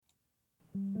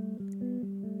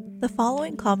The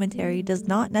following commentary does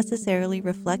not necessarily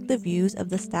reflect the views of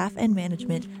the staff and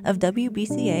management of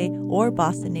WBCA or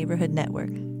Boston Neighborhood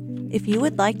Network. If you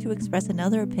would like to express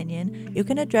another opinion, you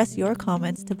can address your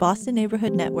comments to Boston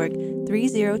Neighborhood Network,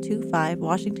 3025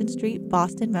 Washington Street,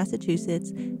 Boston,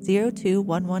 Massachusetts,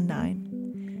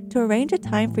 02119. To arrange a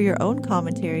time for your own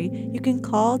commentary, you can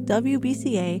call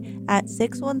WBCA at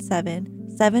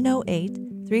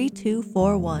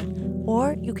 617-708-3241,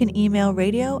 or you can email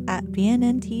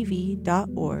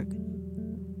radio@bnntv.org.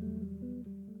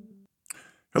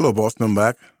 Hello, Boston. I'm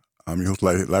back. I'm your host,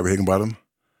 Larry Higginbottom.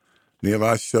 Name of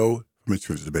our show, From the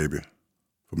Trenches, baby.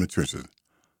 From the Trenches.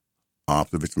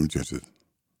 Off the From the Trenches.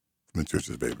 From the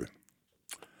Trenches, baby.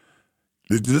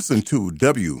 Listen to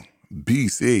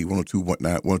WBCA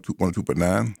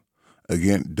 102.9.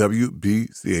 Again,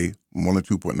 WBCA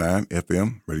 102.9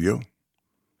 FM radio.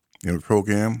 In the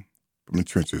program, From the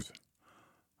Trenches.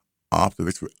 Off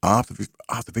the From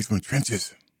the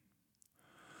Trenches.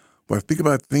 But I think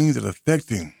about things that are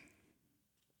affecting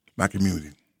my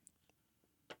community.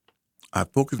 I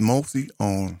focus mostly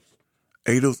on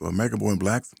ADOS or American-born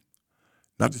blacks,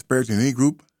 not disparaging any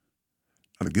group,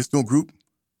 not against no group,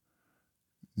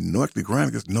 no actually grind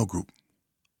against no group.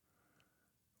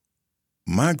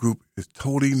 My group is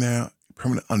totally now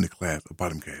permanent underclass or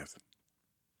bottom caste.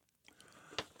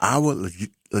 Our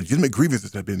legitimate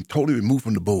grievances have been totally removed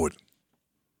from the board.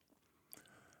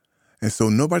 And so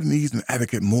nobody needs an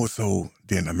advocate more so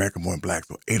than American-born blacks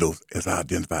or ADOS, as I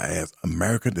identify as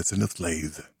American descendant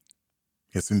slaves.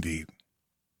 Yes, indeed.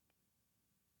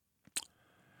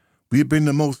 We have been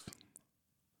the most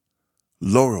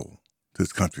loyal to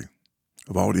this country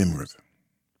of all the immigrants.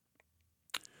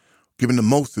 Given the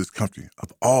most to this country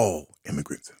of all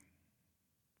immigrants.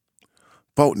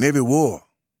 Fought in every war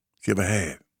she ever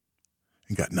had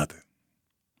and got nothing.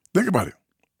 Think about it.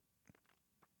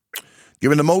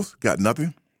 Given the most, got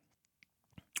nothing.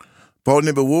 Fought in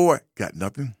every war, got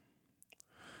nothing.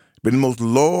 Been the most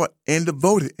loyal and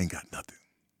devoted and got nothing.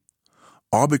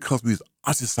 All because we was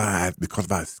ostracized because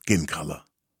of our skin color,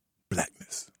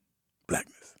 blackness.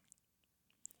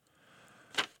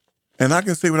 And I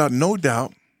can say without no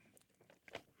doubt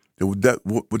that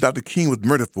what Dr. King was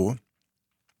murdered for,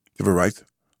 civil rights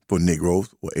for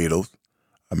Negroes or ADOS,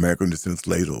 American descendant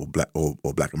slaves or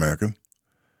black American,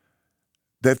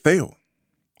 that failed.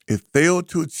 It failed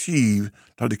to achieve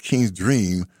Dr. King's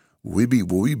dream where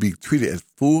we be treated as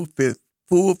full-fledged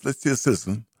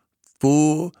citizens,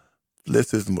 with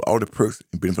all the perks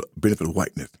and benefit of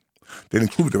whiteness. That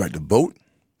include the right to vote,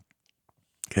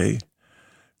 okay,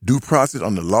 due process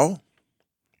on the law,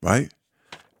 right,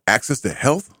 access to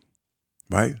health,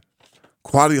 right,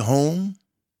 quality home,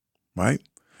 right,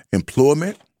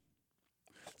 employment,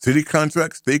 city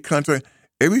contract, state contract,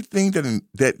 everything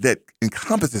that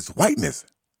encompasses whiteness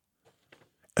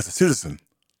as a citizen,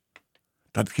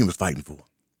 Dr. King was fighting for.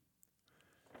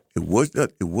 It was not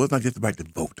just the right to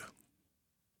vote.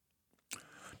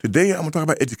 Today, I'm going to talk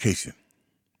about education.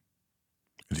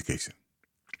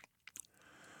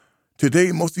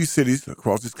 Today, most of these cities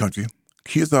across this country,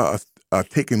 kids are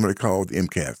taking what they call the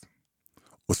MCAS,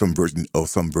 or some version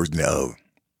thereof.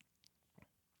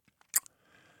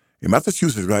 In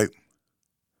Massachusetts, right,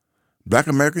 Black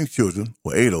American children,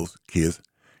 or ADOS kids,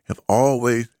 have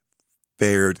always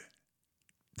fared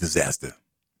disaster.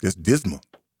 Just dismal.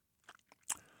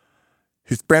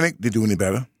 Hispanic didn't do any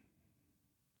better.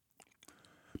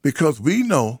 Because we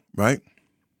know, right,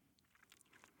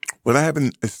 without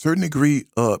having a certain degree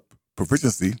of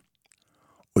proficiency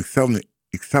or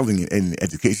excelling in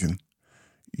education,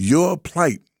 your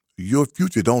plight, your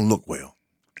future don't look well.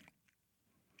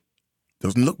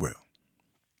 Doesn't look well.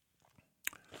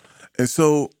 And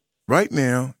so right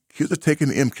now, kids are taking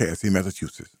the MCAS in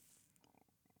Massachusetts.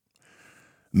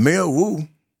 Mayor Wu,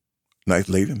 nice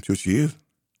lady, I'm sure she is,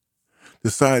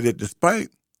 decided that despite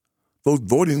folks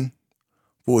voting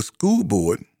for a school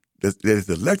board that is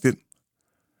elected,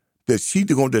 that she's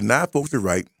going to deny folks the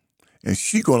right, and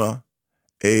she's going to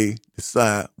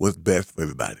decide what's best for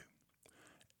everybody,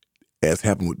 as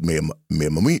happened with Mayor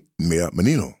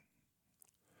Menino.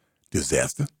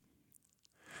 Disaster.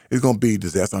 It's going to be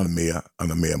disaster on the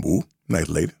Mayor Wu, nice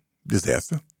lady,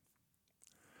 disaster.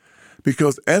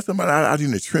 Because as somebody out in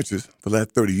the trenches for the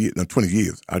last 20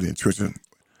 years, out in the trenches,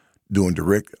 doing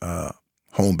direct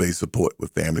home-based support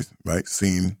with families, right?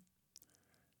 Seeing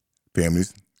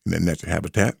families in their natural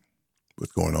habitat,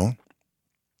 what's going on.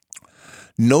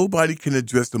 Nobody can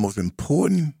address the most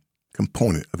important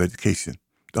component of education,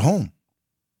 the home.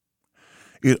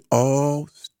 It all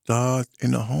starts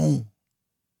in the home.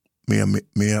 Mayor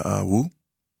Wu,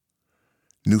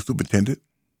 new superintendent,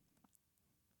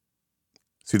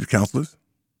 city councilors.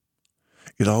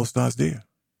 It all starts there.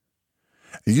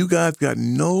 And you guys got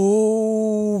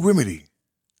no remedy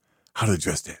how to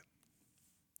address that.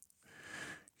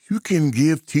 You can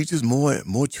give teachers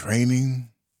more training,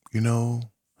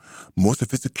 more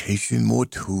sophistication, more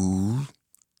tools,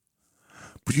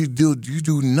 but you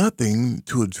do nothing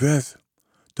to address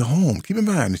the home. Keep in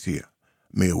mind this here,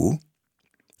 Mayor Wu,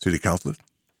 city councilors.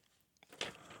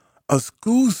 A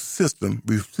school system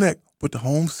reflects what the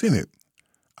home sent it.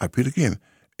 I repeat again,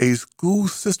 a school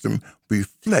system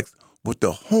reflects what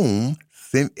the home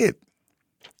sent it.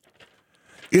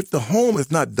 If the home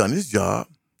has not done its job,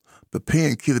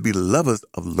 preparing kids to be lovers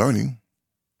of learning,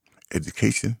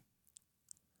 education,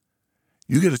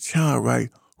 you get a child, right,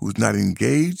 who's not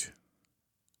engaged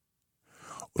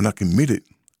or not committed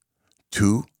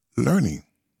to learning.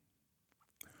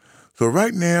 So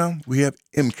right now, we have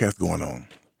MCAS going on.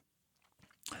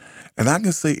 And I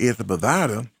can say as a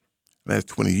provider, last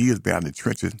 20 years been out in the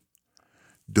trenches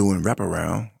doing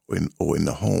wraparound or in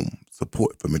the home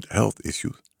support for mental health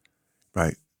issues,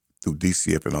 right, through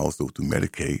DCF and also through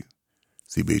Medicaid,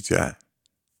 CBHI.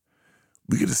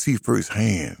 We get to see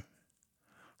firsthand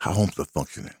how homes are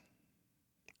functioning,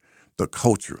 the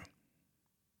culture,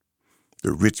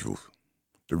 the rituals,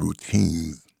 the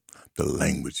routines, the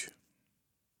language.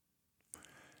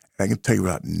 And I can tell you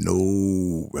without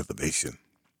no reservation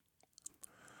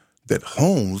that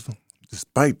homes,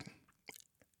 despite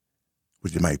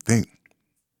what you might think,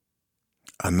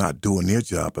 are not doing their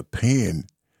job preparing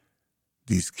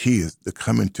these kids to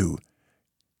come into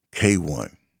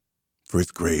K1,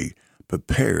 first grade,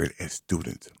 prepared as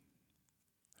students.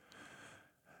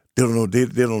 They don't know. They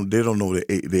don't know the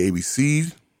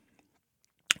ABCs.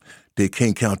 They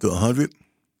can't count to 100.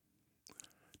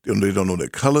 They don't know their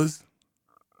colors,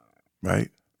 right?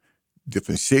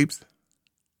 Different shapes.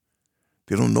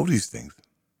 They don't know these things.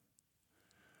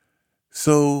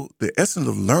 So the essence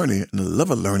of learning and the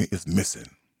love of learning is missing.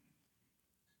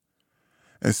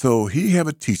 And so he have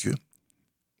a teacher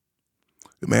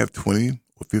that may have 20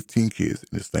 or 15 kids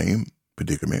in the same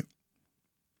predicament.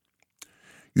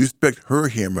 You expect her or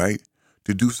him, right,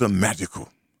 to do something magical,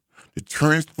 to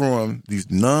transform these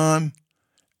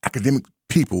non-academic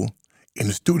people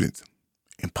into students.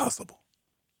 Impossible.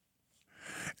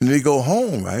 And they go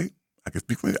home, right? I can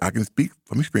speak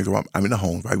from experience. I'm in the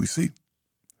home, right? We see.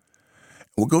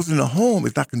 What goes in the home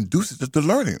is not conducive to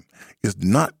learning. It's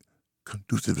not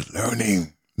conducive to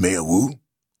learning. Mayor Wu,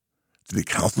 city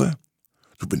councilor,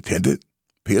 superintendent,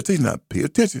 pay attention now, pay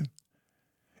attention.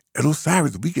 At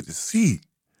Osiris, we get to see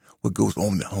what goes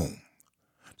on in the home.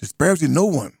 Disparaging no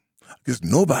one, against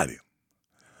nobody.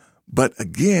 But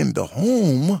again, the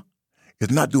home is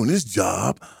not doing its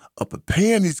job of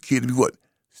preparing these kids to be what?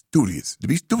 Students, to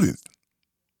be students,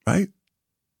 right?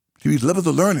 To be lovers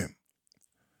of learning,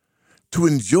 to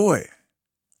enjoy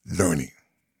learning.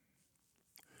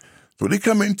 So they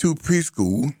come into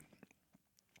preschool,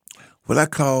 what I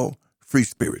call free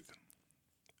spirit.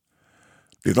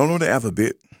 They don't know the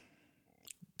alphabet,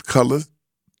 colors,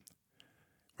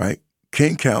 right?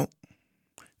 Can't count,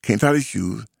 can't tie their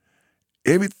shoes.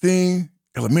 Everything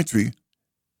elementary,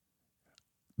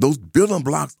 those building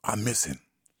blocks are missing.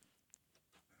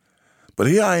 But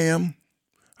here I am,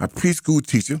 a preschool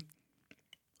teacher.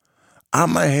 I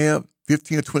might have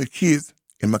 15 or 20 kids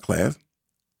in my class.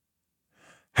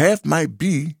 Half might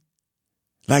be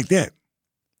like that.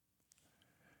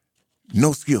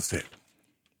 No skill set.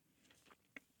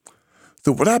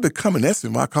 So what I become in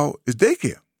essence, what I call is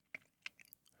daycare.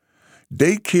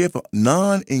 Daycare for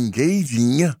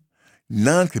non-engaging,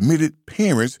 non-committed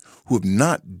parents who have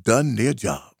not done their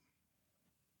job.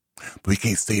 But we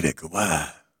can't say that.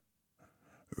 Why?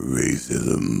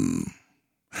 Racism.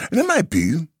 And there might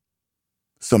be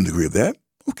some degree of that.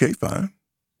 Okay, fine.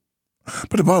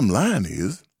 But the bottom line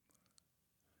is,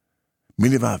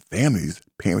 many of our families,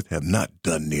 parents have not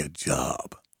done their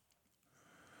job.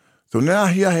 So now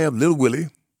here I have little Willie,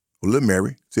 or little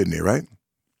Mary, sitting there, right?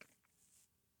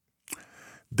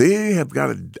 They've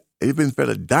been fed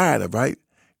a diet of, right,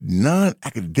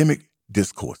 non-academic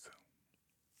discourse,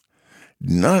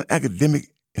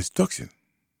 non-academic instruction.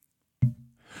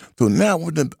 So now I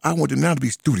want them now to be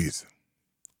studious.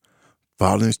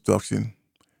 Follow instruction,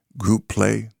 group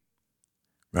play,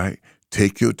 right?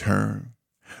 Take your turn,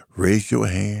 raise your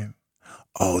hand,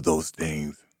 all those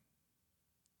things.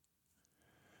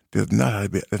 That's not how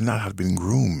they've been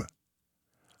groomed,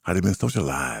 how they've been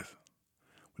socialized,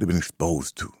 what they've been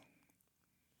exposed to.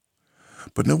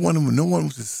 But no one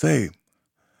wants to say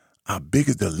our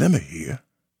biggest dilemma here,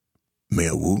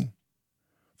 Mayor Wu,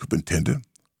 superintendent,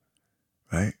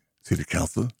 right, city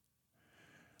councilor,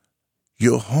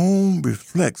 Your home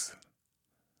reflects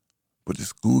what the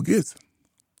school gets.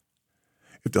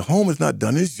 If the home has not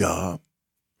done its job,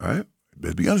 right?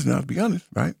 Let's be honest now, be honest,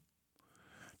 right?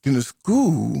 Then the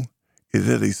school is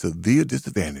at a severe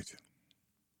disadvantage.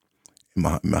 In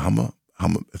my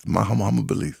humble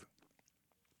belief.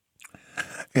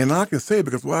 And I can say it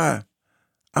because why?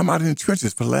 I'm out in the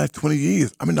trenches for the last 20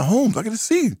 years. I'm in the homes. I get to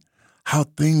see how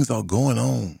things are going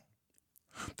on.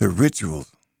 The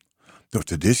rituals, the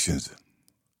traditions,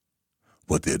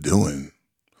 what they're doing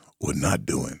or not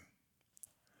doing.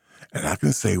 And I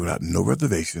can say without no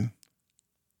reservation,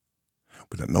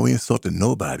 without no insult to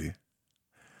nobody,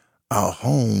 our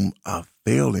homes are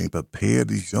failing to prepare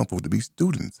these young folks to be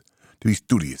students, to be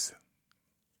studious,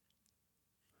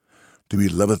 to be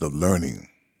lovers of learning,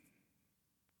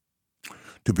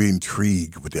 to be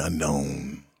intrigued with the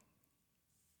unknown.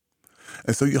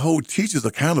 And so you hold teachers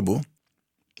accountable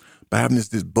by having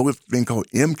this bogus thing called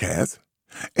MCAS.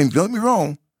 And don't get me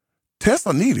wrong, tests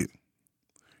are needed.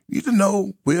 You need to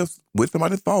know where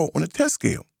somebody falls on the test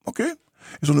scale, okay?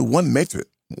 It's only one metric,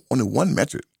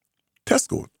 test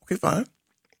score, okay, fine.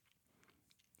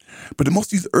 But in most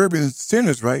of these urban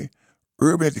centers, right,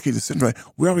 urban education centers, right,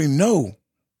 we already know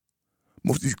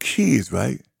most of these kids,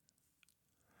 right,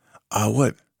 are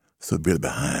what? Severely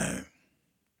behind.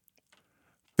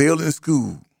 Failed in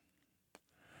school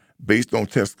based on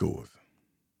test scores.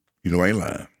 You know I ain't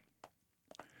lying.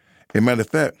 As a matter of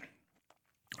fact,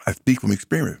 I speak from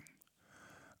experience.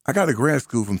 I got a grad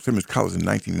school from Simmons College in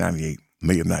 1998,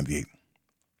 May of 98.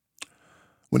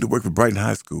 Went to work for Brighton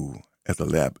High School as a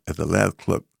lab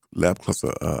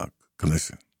cluster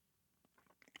clinician.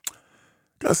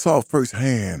 Got to saw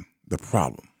firsthand the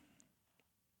problem.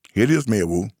 Here it is, Mayor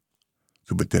Wu,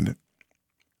 superintendent.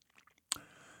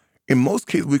 In most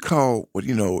cases, we call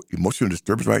emotional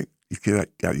disturbance, right? These kids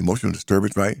got emotional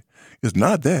disturbance, right? It's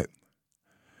not that.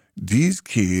 These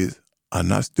kids are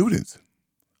not students.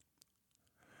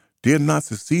 They're not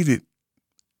succeeded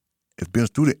as being a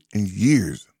student in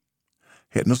years.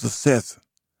 Had no success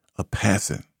of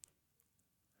passing.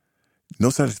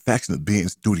 No satisfaction of being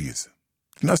studious.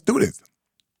 They're not students.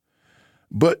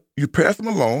 But you pass them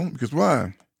along because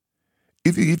why?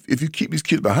 If you keep these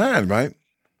kids behind, right,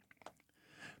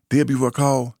 they'll be what's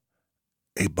called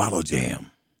a bottle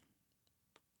jam.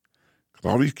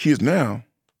 All these kids now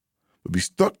will be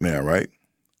stuck now, right,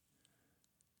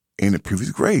 in the previous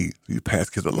grade. So you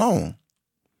pass kids along,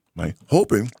 right,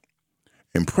 hoping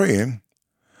and praying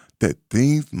that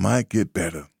things might get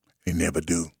better. They never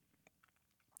do.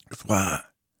 That's why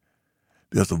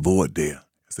there's a void there.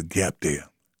 There's a gap there.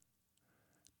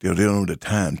 They don't know the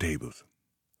timetables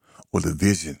or the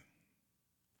vision.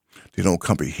 They don't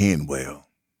comprehend well.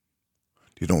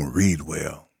 They don't read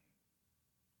well.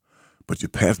 But you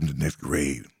pass them to the next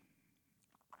grade,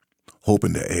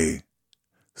 hoping that,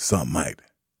 some might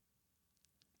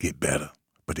get better,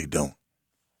 but they don't.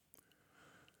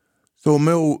 So,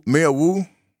 Mayor Wu,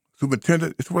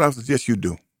 superintendent, it's what I would suggest you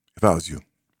do if I was you.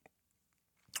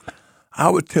 I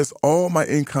would test all my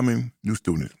incoming new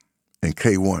students in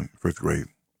K1, first grade,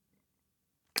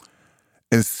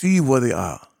 and see where they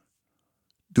are.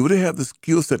 Do they have the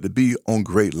skill set to be on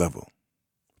grade level,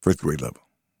 first grade level?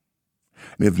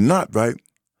 And if not, right,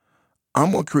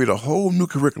 I'm going to create a whole new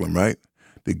curriculum, right,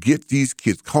 to get these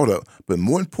kids caught up. But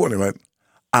more importantly, right,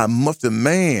 I must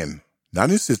demand,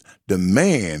 not insist,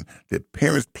 demand that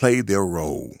parents play their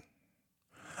role.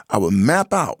 I will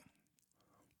map out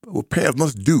what parents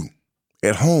must do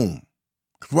at home.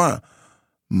 Because why?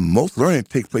 Most learning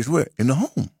takes place where? In the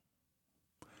home.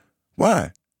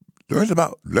 Why?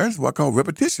 Learns what I call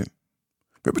repetition.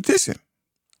 Repetition.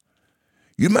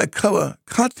 You might cover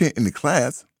content in the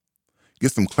class,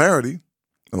 get some clarity,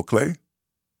 okay?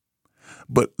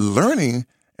 But learning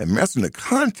and mastering the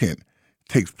content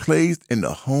takes place in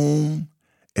the home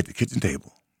at the kitchen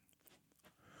table.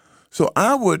 So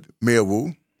I would, Mayor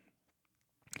Wu,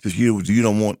 since you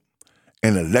don't want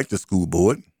an elected school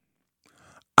board,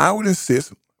 I would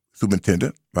insist,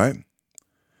 superintendent, right?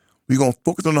 We're going to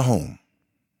focus on the home.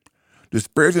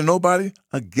 Disparaging nobody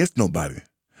against nobody.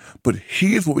 But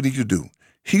here's what we need you to do.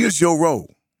 Here's your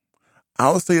role.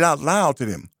 I will say it out loud to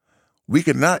them. We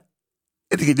cannot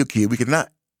educate your kid. We cannot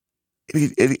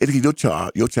educate your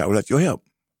child without your help.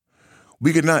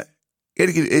 We cannot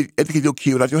educate your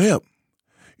kid without your help.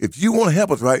 If you want to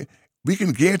help us, right, we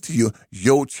can guarantee you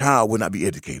your child will not be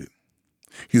educated.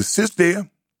 He'll sit there,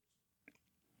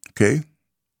 okay,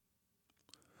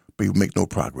 but he'll make no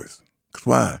progress. Because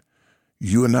why?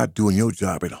 You are not doing your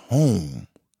job at home,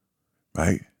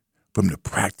 right, from the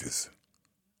practice.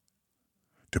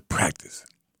 To practice.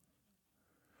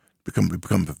 Become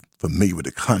familiar with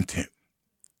the content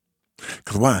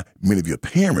Because why? Many of your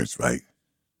parents, right,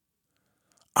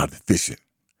 are deficient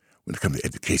when it comes to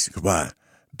education. Because why?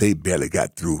 They barely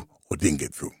got through or didn't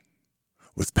get through,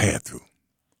 was passed through.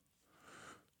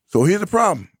 So here's the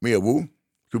problem, Mayor Wu,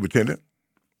 Superintendent.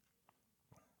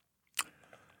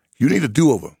 You need a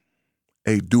do-over,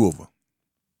 a do-over.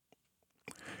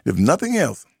 If nothing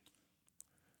else,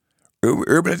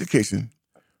 urban education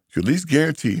should at least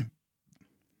guarantee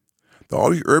that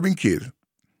all these urban kids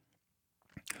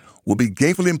will be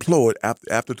gainfully employed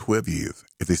after 12 years,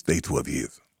 if they stay 12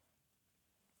 years.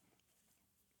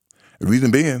 The reason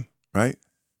being, right,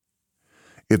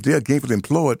 if they're gainfully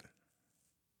employed,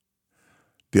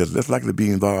 they're less likely to be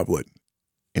involved,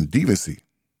 in deviancy,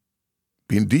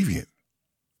 being deviant,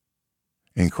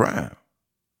 in crime,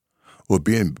 or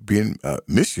being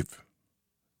mischief,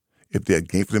 if they're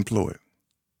gainfully employed.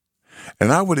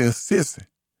 And I would insist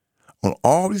on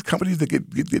all these companies that get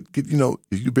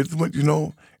you business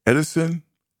with, Edison,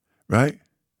 right?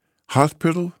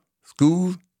 Hospital,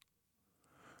 schools.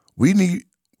 We need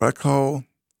what I call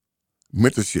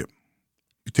mentorship.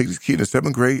 You take these kids in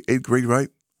 7th grade, 8th grade, right?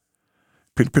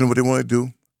 Depending on what they want to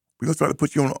do. We're gonna try to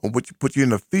put you in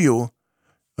the field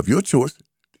of your choice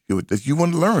that you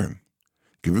want to learn.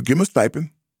 Give them a stipend,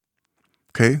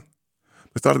 okay?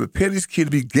 But start to prepare these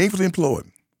kids to be gainfully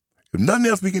employed. If nothing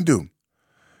else we can do,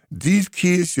 these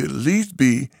kids should at least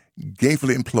be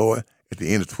gainfully employed at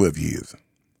the end of 12 years.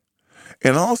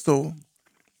 And also,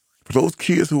 for those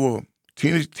kids who are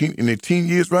in their teen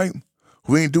years, right,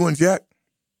 who ain't doing jack,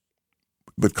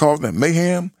 but causing that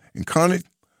mayhem and carnage,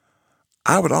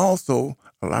 I would also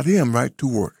allow them, right, to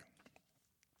work.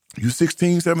 You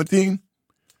 16, 17,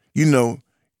 you're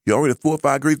already 4 or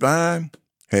 5 grades behind.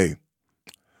 Hey,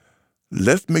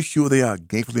 let's make sure they are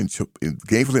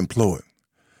gainfully employed.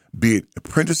 Be it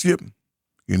apprenticeship,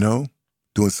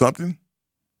 doing something,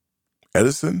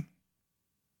 Edison,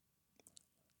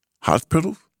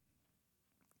 hospitals,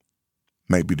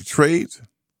 might be the trades,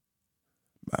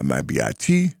 might be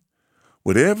IT,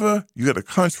 whatever. You got a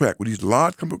contract with these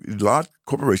large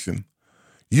corporations,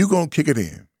 you're going to kick it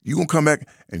in. You're going to come back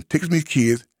and take these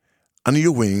kids under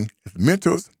your wing as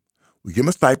mentors. We give them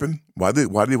a stipend while they're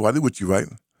with you, right?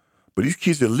 But these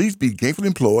kids should at least be gainfully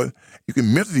employed. You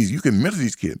can mentor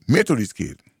these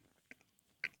kids.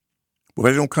 But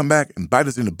they don't come back and bite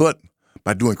us in the butt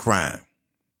by doing crime,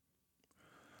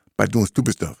 by doing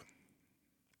stupid stuff.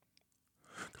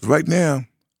 Because right now,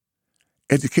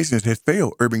 education has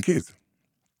failed urban kids.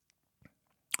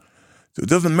 So it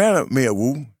doesn't matter, Mayor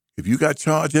Wu, if you got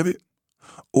charge of it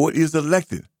or it is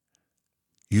elected.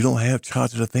 You don't have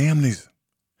charge of the families.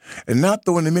 And now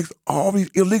throw in the mix all these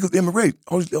illegals immigrate,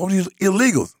 all these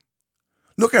illegals.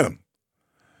 Look at them.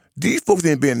 These folks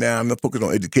ain't been down enough focused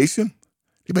on education.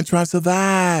 They've been trying to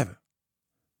survive,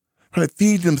 trying to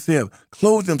feed themselves,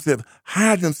 clothe themselves,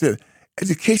 hide themselves.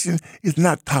 Education is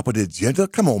not top of the agenda.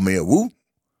 Come on, Mayor Wu,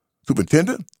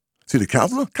 Superintendent, City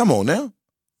Councilor, come on now.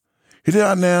 Here they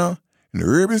are now in the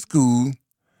urban school,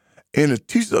 and the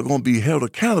teachers are going to be held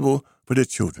accountable for their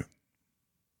children.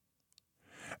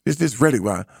 It's this rhetoric,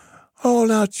 right?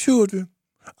 All our children,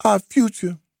 our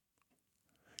future.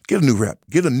 Get a new rap.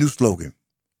 Get a new slogan.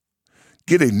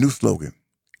 Get a new slogan.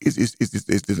 It's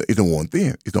a one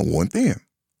thing. It's a one thing.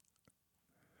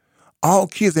 All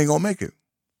kids ain't gonna make it.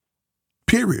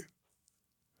 Period.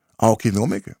 All kids ain't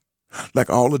gonna make it.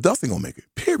 Like all adults ain't gonna make it.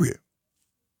 Period.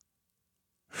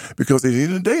 Because at the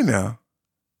end of the day now,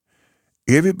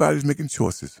 everybody's making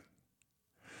choices,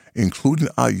 including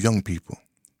our young people.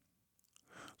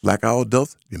 Like our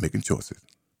adults, they're making choices.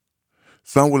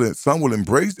 Some will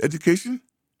embrace education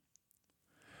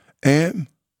and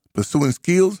pursuing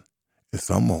skills, and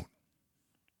some won't.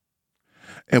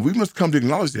 And we must come to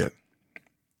acknowledge that.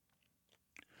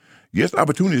 Yes,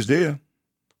 opportunity is there,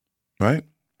 right?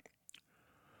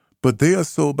 But they are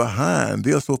so behind,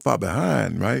 they are so far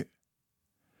behind, right?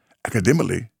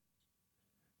 Academically,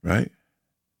 right?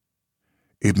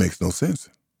 It makes no sense.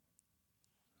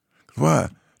 Why?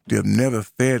 They have never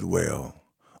fared well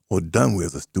or done well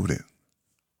as a student.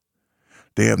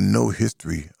 They have no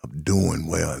history of doing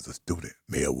well as a student,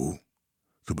 Mayor Wu,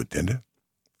 Superintendent.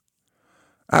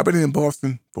 I've been in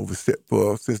Boston since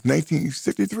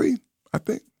 1963, I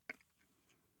think.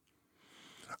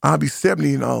 I'll be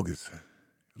 70 in August,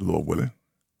 Lord willing.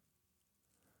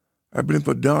 I've been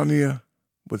for down here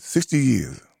for 60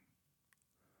 years.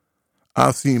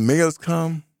 I've seen mayors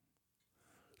come,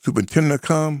 superintendent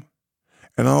come,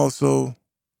 and also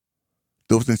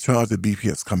those in charge of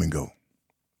BPS come and go.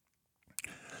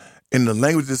 And the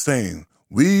language is saying,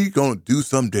 we gonna do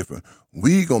something different.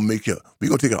 We gonna take care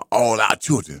of all our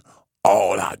children.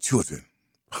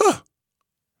 Huh.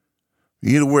 You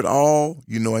hear the word all,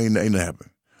 you know ain't nothing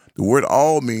happening. The word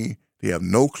all means they have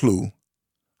no clue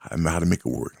how to make it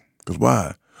work. Because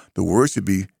why? The word should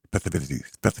be specificity,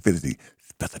 specificity,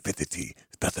 specificity,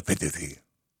 specificity,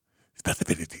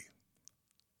 specificity.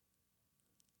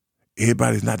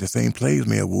 Everybody's not the same place,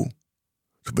 Mayor Wu,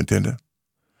 Superintendent.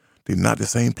 They're not the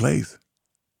same place.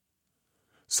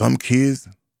 Some kids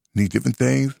need different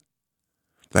things,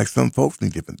 like some folks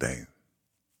need different things.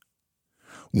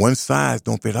 One size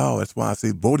don't fit all. That's why I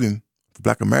say voting for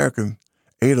Black Americans,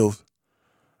 ADOS,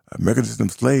 American system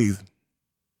slaves,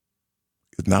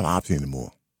 is not an option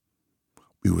anymore.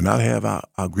 We will not have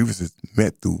our grievances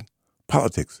met through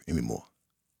politics anymore.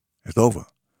 It's over.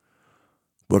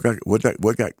 What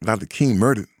got Dr. King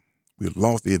murdered, we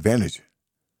lost the advantage.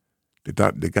 They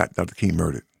got Dr. King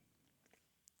murdered.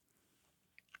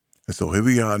 And so here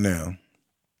we are now,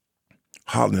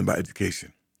 hollering about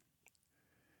education.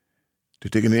 They're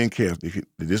taking the MCAS.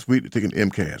 This week they're taking the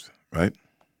MCAS, right?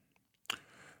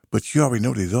 But you already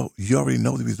know the results. You already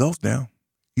know the results now.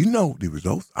 You know the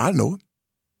results. I know it.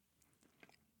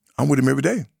 I'm with them every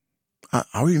day. I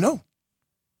already know.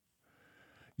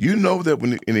 You know that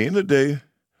when in the end of the day,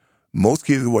 most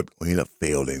kids will end up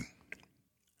failing.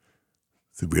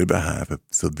 Severely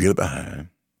behind.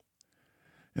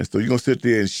 And so you're going to sit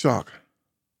there in shock.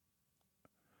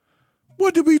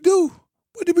 What did we do?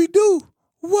 What did we do?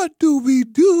 What do we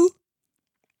do?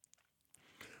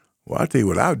 Well, I'll tell you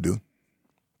what I would do.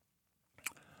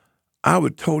 I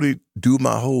would totally do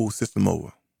my whole system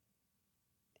over.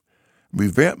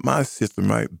 Revamp my system,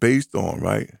 right, based on,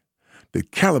 right, the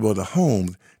caliber of the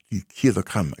homes these kids are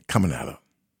coming out of.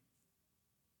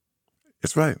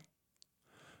 That's right.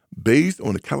 Based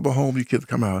on the caliber of homes these kids are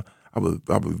coming out of,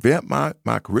 I would revamp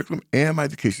my curriculum and my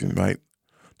education, right,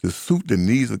 to suit the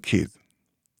needs of kids.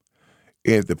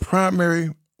 And the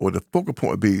primary or the focal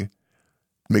point would be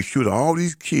make sure that all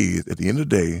these kids, at the end of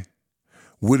the day,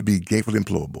 would be gainfully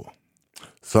employable.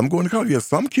 Some going to college. Yeah,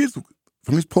 some kids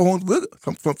from these poor homes,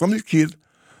 some of these kids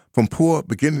from poor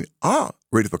beginning are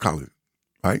ready for college,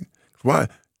 right? That's why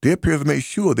their parents make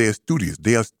sure they are studious.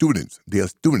 They are students. They are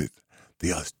students.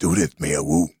 They are students, Mayor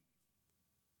Wu.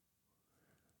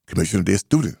 Commissioner, they're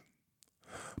students.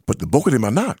 But the bulk of them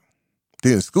are not.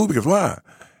 They're in school because why?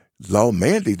 Law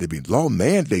mandates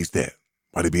that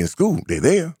while they be in school. They're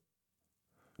there.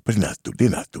 But they're not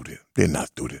students. They're not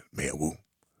students, Mayor Wu.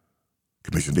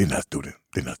 Commissioner, they're not students.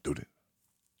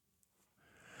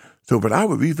 So, but I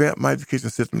would revamp my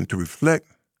education system to reflect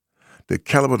the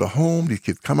caliber of the home these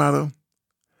kids come out of.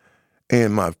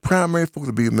 And my primary focus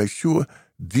would be to make sure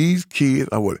these kids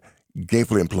are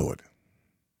gainfully employed.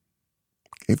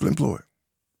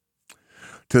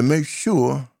 To make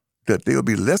sure that they'll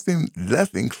be less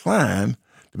inclined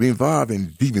to be involved in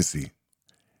deviancy,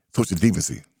 social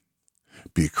deviancy,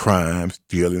 be it crime,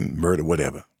 stealing, murder,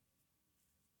 whatever.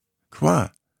 Why?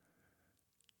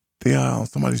 They are on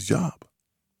somebody's job.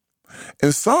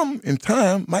 And some, in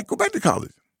time, might go back to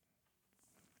college.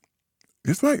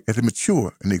 That's right, as they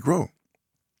mature and they grow.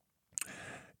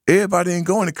 Everybody ain't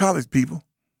going to college, people.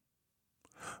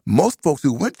 Most folks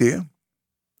who went there,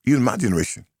 even my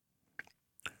generation,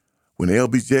 when the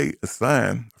LBJ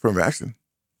assigned affirmative action,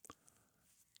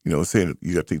 saying that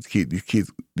you got to take these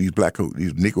kids, these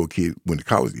Negro kids went to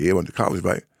college, yeah, went to college,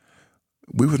 right?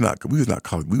 We was not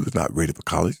ready for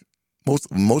college.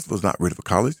 Most of us not ready for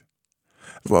college.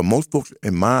 That's why most folks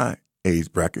in my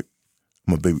age bracket,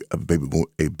 I'm a baby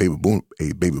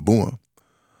boomer.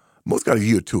 Most got a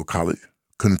year or two of college,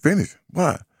 couldn't finish.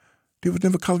 Why? They was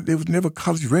never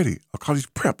college ready or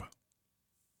college prep.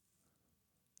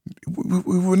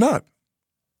 We were not.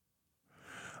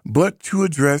 But to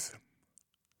address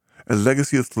a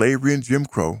legacy of slavery and Jim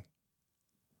Crow,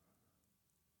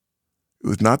 it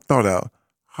was not thought out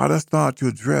how to start to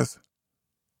address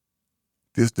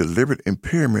this deliberate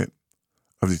impairment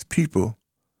of these people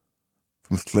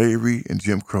from slavery and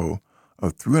Jim Crow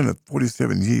of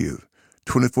 347 years,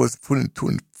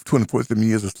 247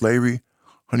 years of slavery,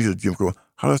 100 years of Jim Crow.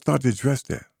 How to start to address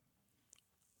that?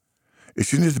 It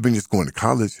shouldn't have been just going to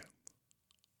college.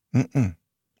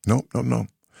 No.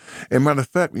 And matter of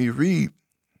fact, when you read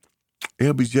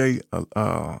LBJ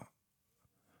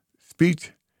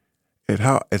speech at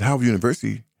Howard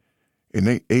University in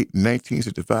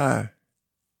 1965,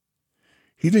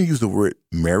 he didn't use the word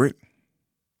merit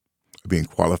or being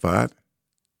qualified.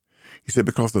 He said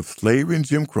because of slavery and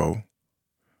Jim Crow,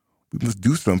 we must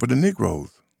do something for the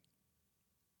Negroes.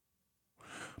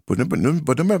 But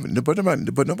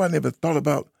nobody ever thought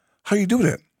about how you do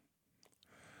that.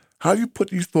 How do you put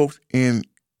these folks in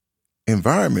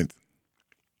environment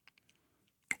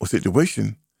or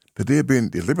situation that they're being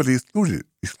deliberately excluded?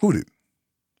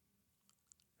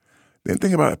 Then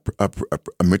think about a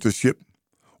mentorship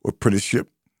or apprenticeship.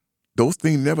 Those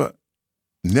things never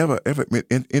ever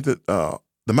entered the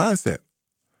mindset.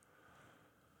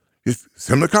 It's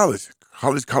send them to college.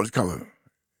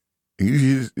 And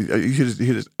you hear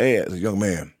this ad as a young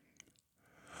man.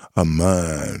 A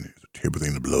mind is a terrible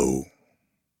thing to blow.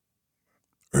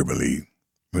 Urban League.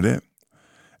 Remember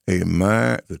that? A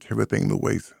mind is a terrible thing to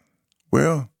waste.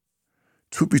 Well,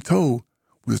 truth be told,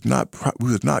 we was not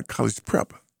college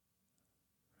prep.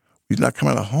 We did not come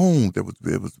out of home that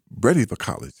was ready for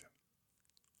college.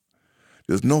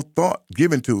 There's no thought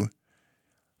given to,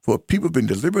 for people been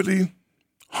deliberately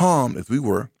harmed as we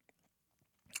were,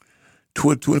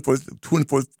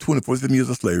 247 years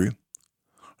of slavery,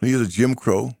 years of Jim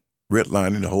Crow,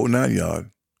 redlining, the whole 9 yards.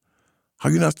 How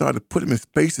you not start to put them in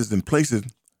spaces and places,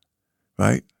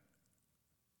 right,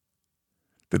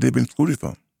 that they've been excluded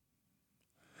from?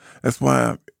 That's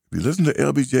why, if you listen to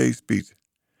LBJ's speech,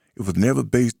 it was never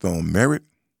based on merit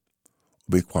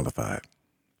or being qualified.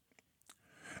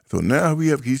 So now we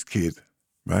have these kids,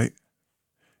 right,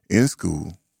 in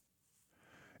school,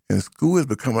 and school has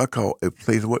become what I call a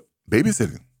place of what?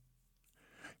 Babysitting.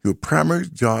 Your primary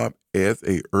job as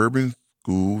a urban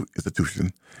school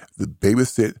institution is to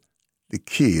babysit the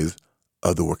kids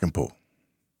of the working poor.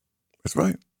 That's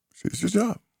right. It's your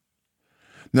job.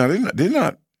 Now, they're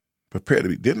not prepared to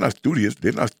be, they're not studious.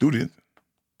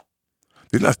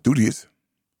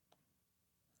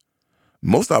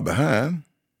 Most are behind.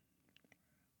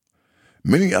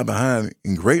 Many are behind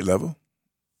in grade level.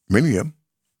 Many of them.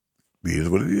 It is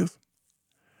what it is.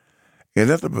 And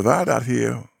that's to provide out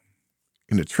here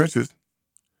in the trenches,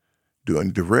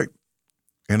 doing direct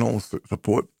in-home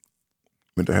support,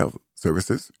 mental health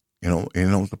services,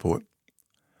 in-home support.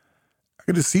 I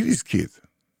get to see these kids. I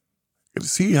get to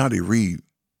see how they read,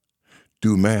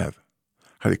 do math,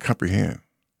 how they comprehend.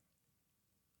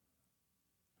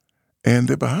 And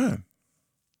they're behind.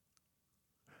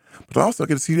 But I also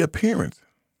get to see their parents,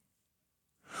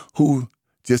 who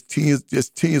just 10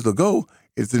 years ago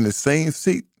is in the same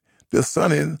seat their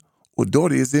son or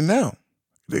daughter is in now.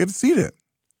 They get to see that.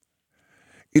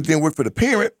 It didn't work for the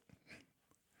parent.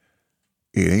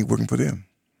 It ain't working for them.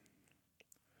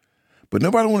 But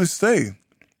nobody want to say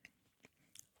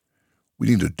we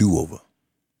need a do-over.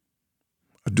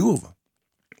 A do-over.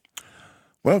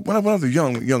 When I was a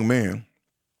young man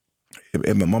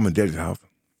at my mom and daddy's house,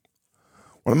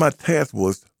 one of my tasks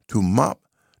was to mop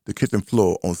the kitchen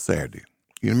floor on Saturday.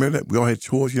 You remember that? We all had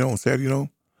chores, on Saturday,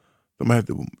 Somebody had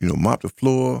to, mop the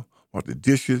floor, wash the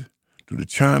dishes, do the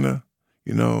china,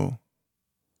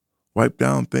 wipe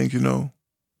down things,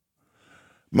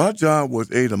 My job was,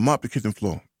 to mop the kitchen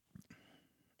floor.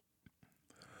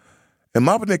 And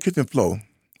mopping that kitchen floor,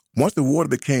 once the water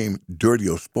became dirty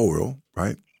or spoiled,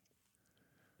 right,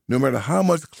 no matter how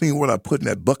much clean water I put in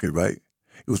that bucket, right,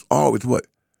 it was always what?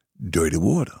 Dirty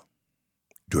water.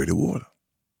 Dirty water.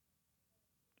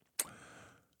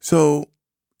 So,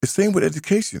 the same with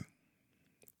education.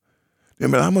 No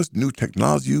matter how much new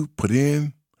technology you put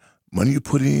in, money you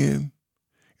put in,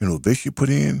 innovation you put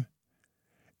in,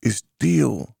 it's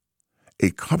still a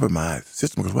compromised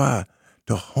system. Because why?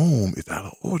 The home is out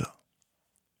of order.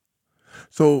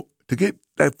 So to get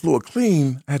that floor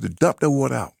clean, I had to dump that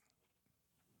water out.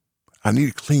 I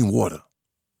needed clean water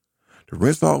to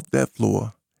rinse off that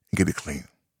floor and get it clean.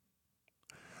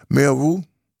 Mayor Wu,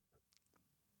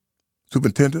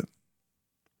 superintendent,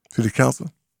 city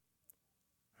council,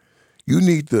 you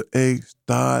need to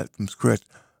start from scratch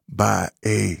by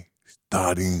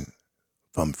starting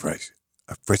from fresh,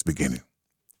 a fresh beginning.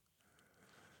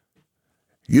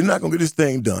 You're not going to get this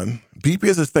thing done.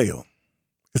 BPS has failed.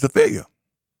 It's a failure.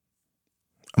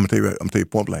 I'm going to tell you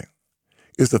point blank.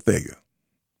 It's a failure.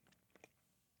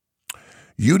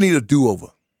 You need a do-over.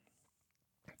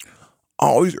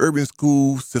 All these urban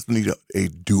school systems need a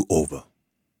do-over.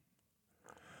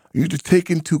 You need to take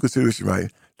into consideration, right,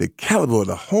 the caliber of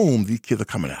the home these kids are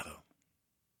coming out of.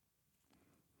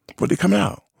 What they coming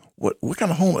out of? What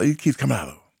kind of home are these kids coming out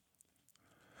of?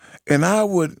 And I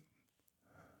would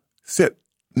set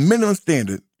minimum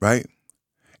standard, right?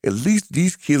 At least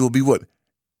these kids will be what?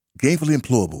 Gainfully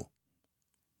employable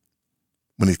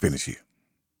when they finish here.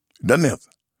 Nothing else.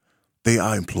 They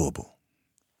are employable.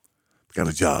 They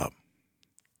got a job.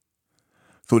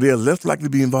 So they're less likely to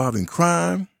be involved in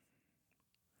crime,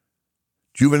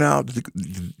 juvenile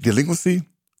delinquency,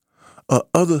 or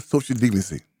other social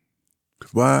deviancy.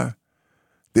 Because why?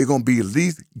 They're going to be at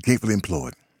least gainfully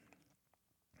employed.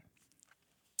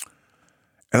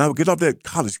 And I would get off that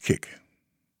college kick.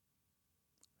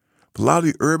 A lot of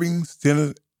the urban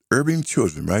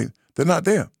children, right? They're not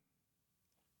there.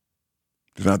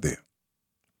 They're not there.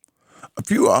 A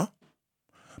few are,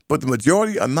 but the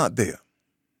majority are not there.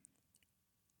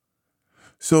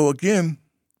 So again,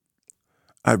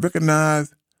 I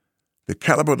recognize the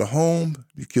caliber of the home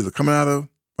these kids are coming out of,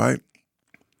 right?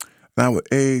 And I would,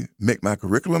 make my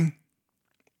curriculum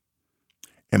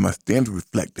and my standards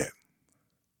reflect that.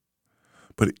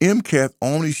 But the MCAS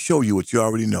only show you what you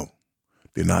already know.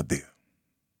 They're not there.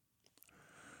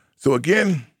 So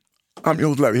again, I'm your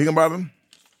host, Larry Higginbottom,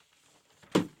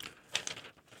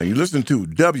 and you listen to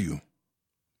WBCA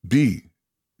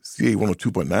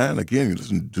 102.9. Again, you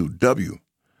listen to WBCA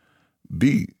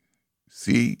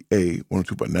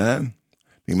 102.9.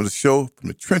 Name of the show, From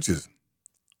the Trenches.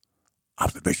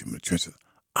 Observation from the trenches.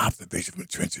 Observation from the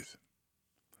trenches.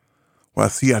 What I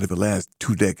see out of the last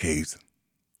 2 decades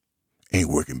ain't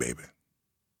working, baby.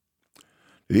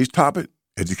 Today's topic,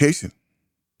 education.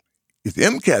 It's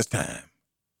MCAS time.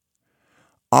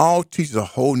 All teachers are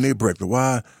holding their breath.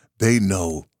 Why? They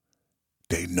know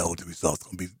the results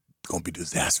gonna be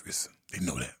disastrous. They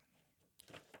know that.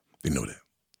 They know that.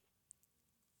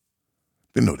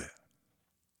 They know that.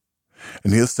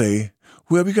 And they'll say,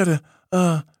 well, we gotta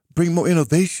bring more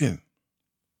innovation,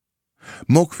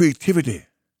 more creativity,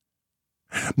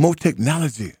 more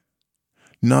technology.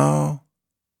 No.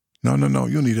 You don't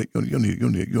need that. You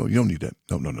don't need that.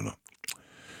 No.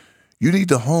 You need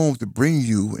the homes to bring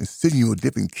you and send you a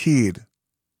different kid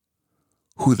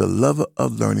who's a lover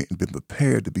of learning and been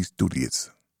prepared to be studious.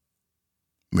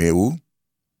 Mayor Wu,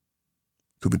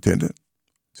 superintendent,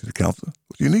 city councilor,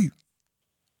 what do you need?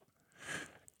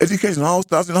 Education all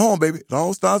starts in the home, baby. It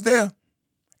all starts there.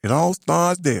 It all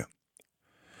starts there.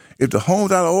 If the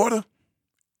home's out of order,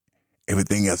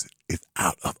 everything else is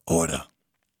out of order.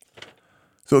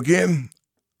 So again,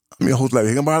 I'm your host, Larry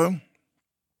Higginbottom.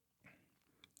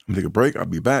 I'm going to take a break. I'll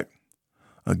be back.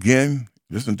 Again,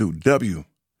 listen to WBCA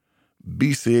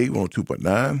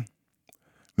 102.9.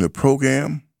 The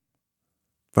program,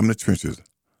 From the Trenches.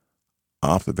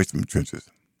 Observation from the Trenches.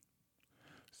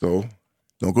 So,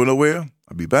 don't go nowhere.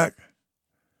 I'll be back.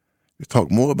 Let's talk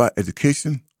more about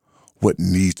education, what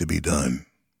needs to be done.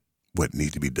 What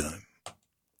needs to be done.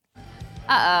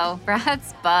 Uh-oh,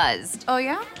 Brad's buzzed. Oh,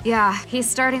 yeah? Yeah, he's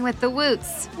starting with the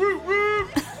woots.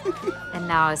 And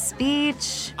now a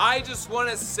speech. I just want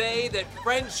to say that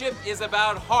friendship is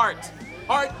about heart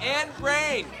and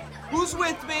brain. Who's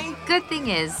with me? Good thing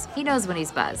is, he knows when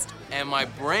he's buzzed. And my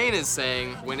brain is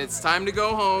saying, when it's time to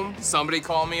go home, somebody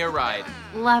call me a ride.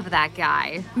 Love that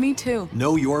guy. Me too.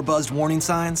 Know your buzzed warning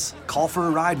signs? Call for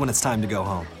a ride when it's time to go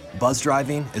home. Buzz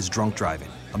driving is drunk driving.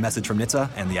 A message from NHTSA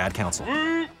and the Ad Council.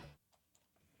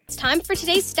 It's time for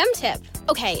today's STEM tip.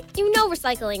 Okay, you know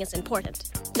recycling is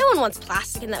important. No one wants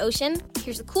plastic in the ocean.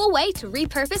 Here's a cool way to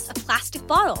repurpose a plastic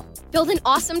bottle. Build an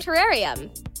awesome terrarium.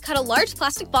 Cut a large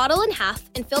plastic bottle in half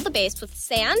and fill the base with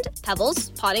sand, pebbles,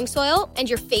 potting soil, and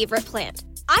your favorite plant.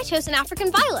 I chose an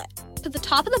African violet. Put the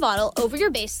top of the bottle over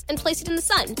your base and place it in the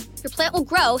sun. Your plant will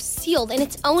grow sealed in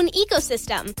its own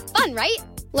ecosystem. Fun, right?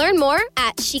 Learn more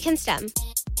at She Can STEM.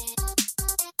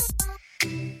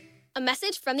 A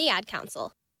message from the Ad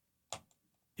Council.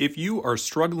 If you are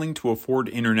struggling to afford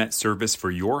internet service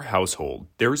for your household,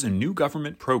 there's a new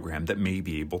government program that may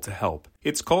be able to help.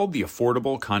 It's called the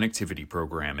Affordable Connectivity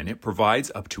Program, and it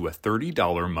provides up to a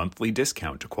 $30 monthly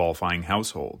discount to qualifying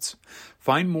households.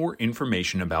 Find more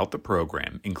information about the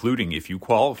program, including if you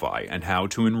qualify and how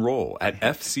to enroll at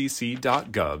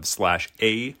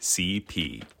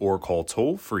fcc.gov/ACP or call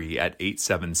toll-free at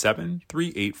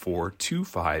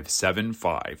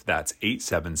 877-384-2575. That's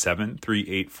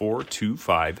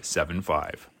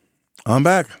 877-384-2575. I'm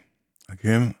back.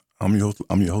 Again, I'm your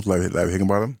host, Larry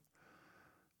Higginbottom.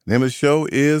 The name of the show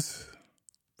is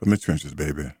From the Trenches,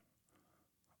 baby.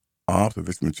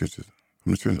 Observation from the Trenches.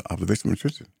 From the Trenches. Observation from the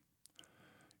Trenches.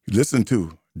 You listen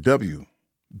to WBCA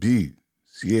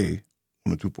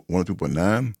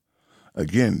 102.9.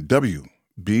 Again,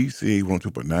 WBCA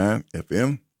 102.9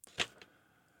 FM.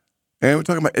 And we're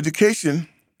talking about education.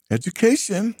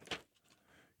 Education.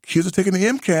 Kids are taking the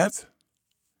MCATs.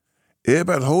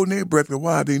 Everybody's holding their breath.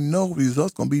 Why? They know the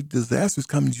results going to be disastrous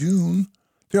come June.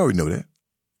 They already know that.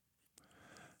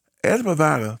 As a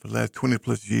provider for the last 20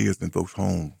 plus years in folks'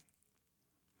 home,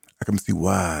 I can see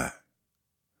why.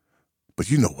 But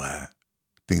you know why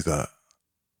things are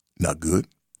not good.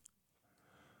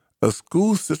 A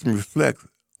school system reflects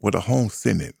what a home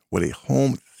sent it, what a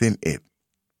home sent it.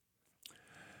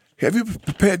 Have you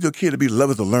prepared your kid to be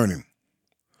lovers of learning?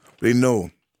 They know,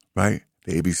 right,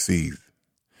 the ABCs.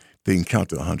 They can count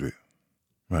to 100,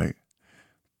 right?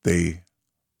 They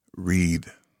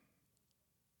read,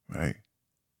 right?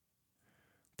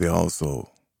 They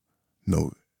also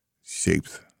know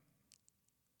shapes,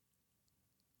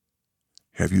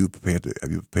 have you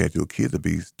prepared your kids to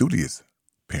be studious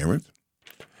parents?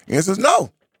 The answer is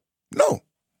no. No.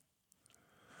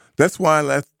 That's why in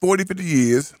the last 40, 50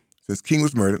 years since King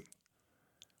was murdered,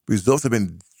 results have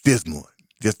been dismal,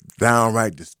 just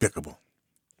downright despicable.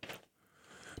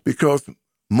 Because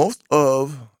most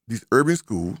of these urban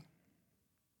schools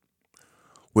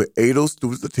where 8 of those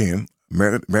students attend,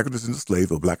 American descendant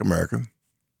slaves or Black American,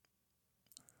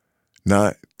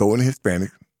 not throwing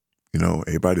Hispanic,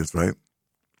 everybody is right.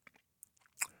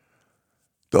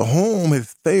 The home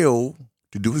has failed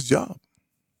to do its job.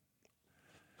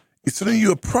 It's sending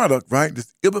you a product, right,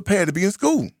 that's ill-prepared to be in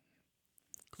school.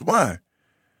 Why?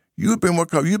 You've become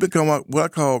what I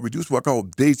call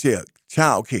daycare,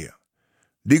 child care,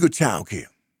 legal child care.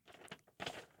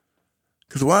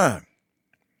 Because why?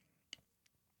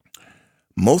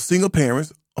 Most single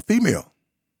parents are female.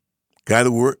 Got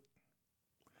to work.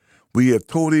 We have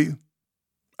totally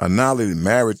annihilated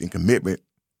marriage and commitment.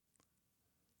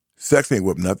 Sex ain't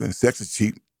worth nothing. Sex is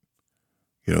cheap.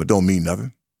 Don't mean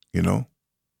nothing,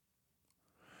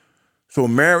 So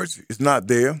marriage is not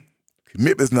there.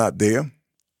 Commitment's not there.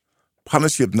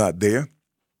 Partnership's not there.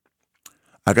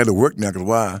 I got to work now because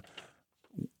why?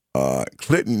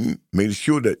 Clinton made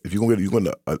sure that if you're going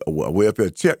to a welfare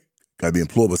check, got to be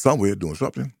employable somewhere doing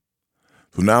something.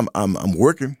 So now I'm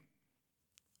working.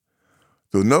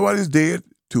 So nobody's there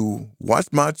to watch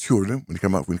my children when they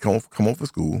come home from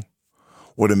school,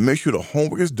 or to make sure the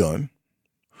homework is done,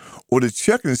 or to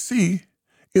check and see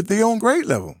if they're on grade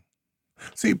level.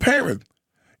 See, parents,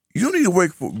 you don't need to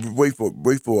wait for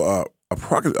a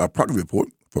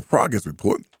progress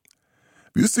report.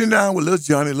 If you sit down with little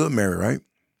Johnny and little Mary, right,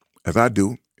 as I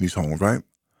do in these homes, right,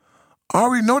 I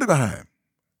already know they're behind.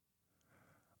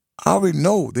 I already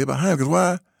know they're behind because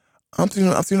why? I'm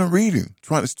seeing them reading,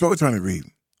 trying to read,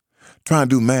 trying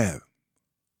to do math,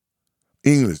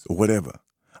 English, or whatever.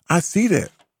 I see that.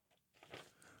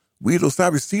 We at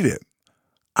Osiris see that.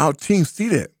 Our team see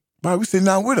that. Why? We sitting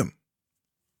down with them.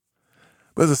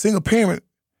 But as a single parent,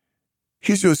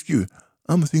 here's your excuse.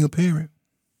 I'm a single parent.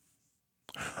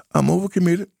 I'm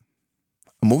overcommitted.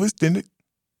 I'm overextended.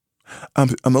 I'm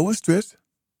overstressed.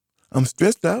 I'm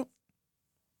stressed out.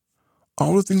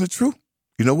 All those things are true.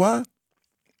 You know why?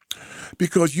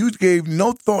 Because you gave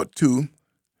no thought to,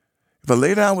 if I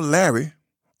lay down with Larry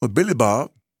or Billy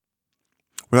Bob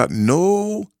without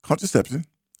no contraception,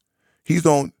 he's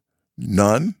on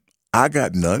none, I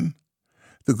got none,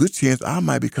 there's a good chance I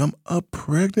might become a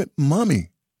pregnant mommy.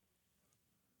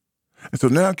 And so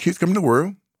now kids come in the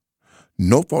world,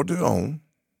 no fault of their own,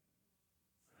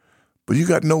 but you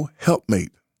got no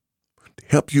helpmate to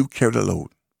help you carry the load.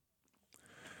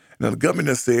 Now the government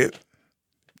has said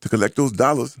to collect those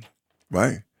dollars,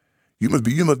 right? You must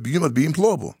be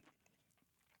employable.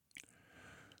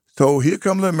 So here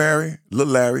comes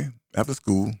little Larry after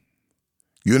school.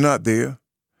 You're not there.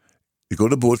 You go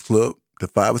to the boys club till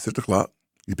 5 or 6 o'clock.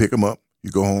 You pick them up. You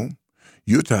go home.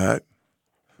 You're tired.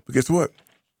 But guess what?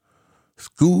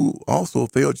 School also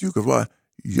failed you because why?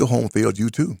 Your home failed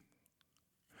you too.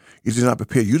 It did not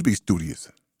prepare you to be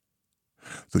studious.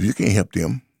 So you can't help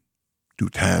them do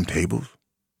timetables,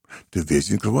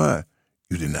 division, because why?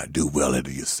 You did not do well at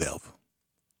it yourself.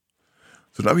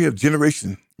 So now we have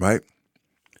generation, right?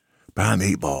 Behind the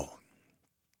 8 ball.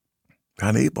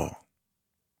 Behind the 8 ball.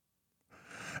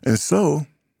 And so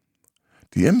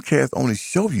the MCAS only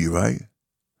show you, right,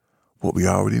 what we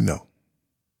already know.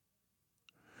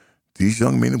 These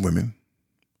young men and women,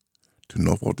 to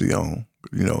no fault of their own,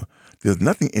 there's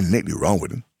nothing innately wrong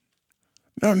with them.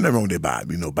 Nothing wrong with their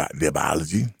body, their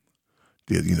biology,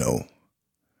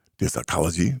 their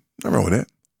psychology. Nothing wrong with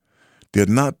that. They've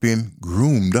not been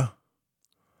groomed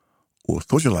or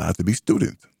socialized to be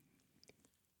students.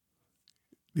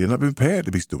 They've not been prepared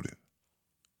to be students.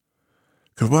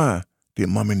 Because why? Their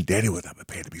mom and daddy was not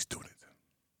prepared to be students.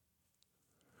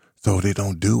 So they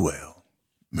don't do well.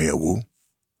 Mayor Wu,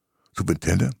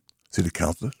 superintendent, city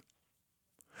councilors.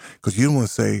 Because you don't want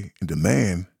to say and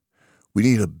demand, we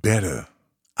need a better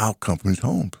outcome from these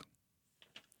homes.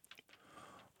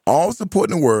 All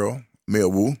support in the world, Mayor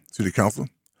Wu, city council,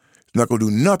 is not going to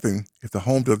do nothing if the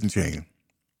home doesn't change.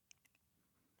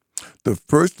 The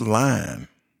first line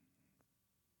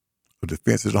of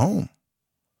defense is the home.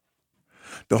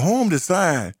 The home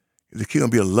decides if the kid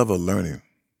going to be a lover of learning.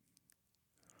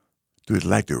 Do they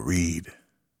like to read,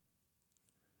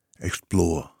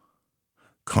 explore,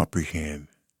 comprehend?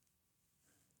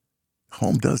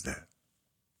 Home does that.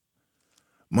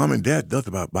 Mom and dad does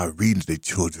it by reading to their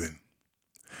children,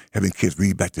 having kids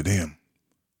read back to them.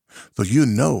 So you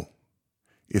know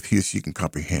if he or she can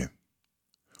comprehend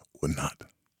or not.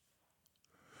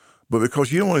 But because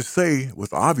she don't want to say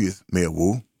what's obvious, Mayor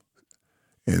Wu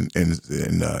and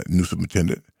new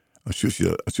superintendent, I'm sure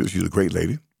she's a great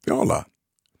lady. They all are.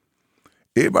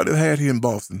 Everybody that had here in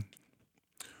Boston,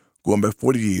 going back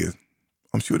 40 years,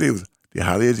 I'm sure they're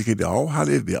highly educated. They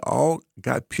all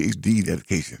got PhD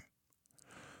education.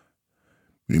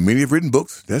 Many have written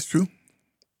books. That's true.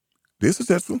 They're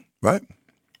successful, right?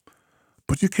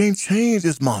 But you can't change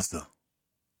this monster.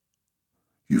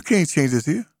 You can't change this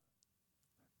here.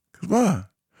 Because why?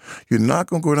 You're not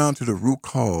going to go down to the root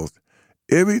cause.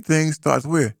 Everything starts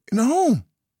where? In the home.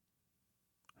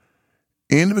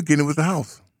 In the beginning was the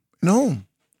house. In the home.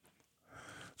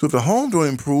 So if the home don't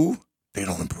improve, they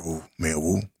don't improve. Mayor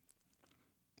Wu,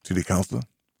 city councilor,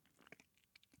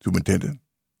 superintendent.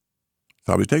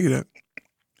 So I'll be taking that.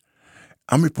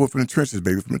 I'm reporting from the trenches,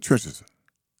 baby, from the trenches.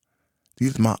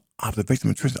 These are my observations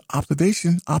from the trenches.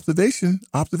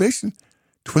 Observation.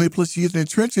 20 plus years in the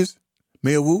trenches,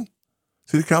 Mayor Wu,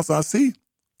 city council, I see.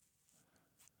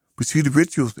 We see the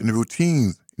rituals and the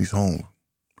routines in these homes.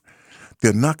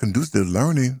 They're not conducive to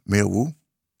learning, Mayor Wu,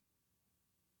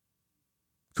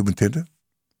 superintendent,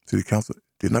 city council.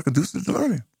 They're not conducive to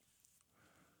learning.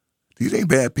 These ain't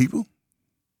bad people.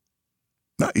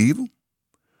 Not evil.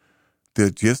 They're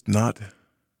just not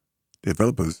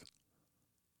developers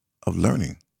of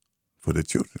learning for their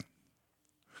children.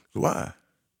 So why?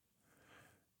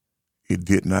 It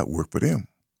did not work for them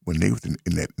when they was in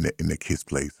that kids'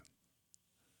 place.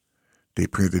 Their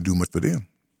parents didn't do much for them.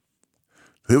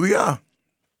 So here we are.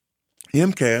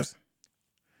 MCAS.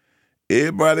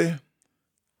 Everybody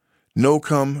know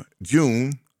come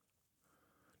June,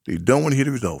 they don't want to hear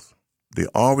the results. They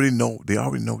already know. They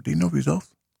know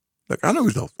results. Like, I know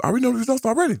results. I already know the results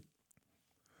already.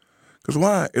 Because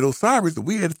why? At Osiris,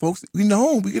 we had folks, we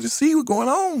know, we get to see what's going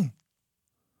on.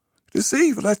 To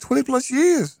see for the last 20 plus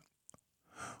years.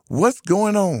 What's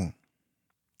going on?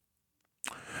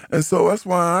 And so that's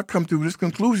why I come to this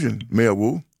conclusion, Mayor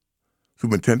Wu,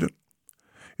 superintendent.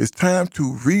 It's time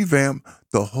to revamp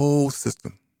the whole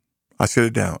system. I shut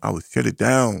it down. I would shut it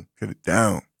down.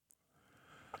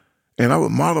 And I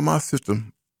would model my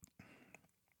system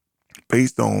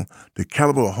based on the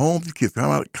caliber of homes the kids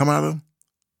come out of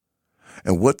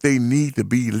and what they need to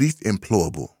be least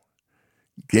employable,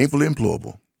 gainfully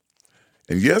employable.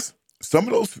 And yes, some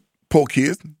of those poor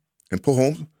kids and poor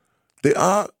homes, they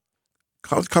are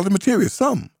college material.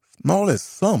 Some, more or less,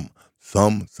 some,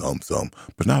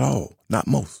 but not all, not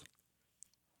most.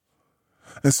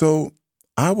 And so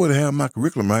I would have my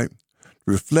curriculum, right,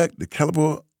 reflect the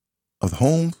caliber of the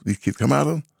homes these kids come out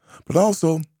of, but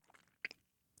also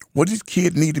what these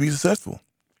kids need to be successful.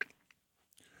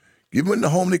 Given the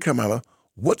home they come out of,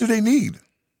 what do they need?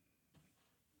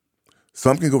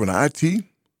 Some can go in IT,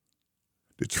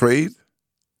 the trades,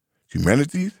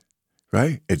 humanities,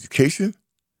 right? Education,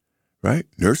 right?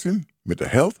 Nursing, mental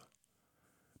health,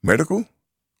 medical,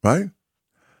 right?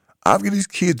 I'll give these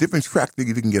kids different tracks they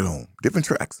can get on, different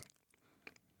tracks.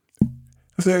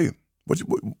 I say, what you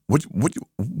want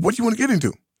to get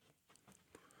into?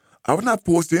 I would not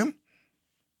force them.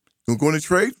 You want to go into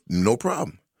trade? No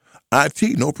problem.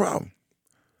 IT, no problem.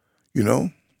 You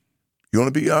know, you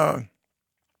want to be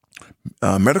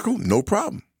medical? No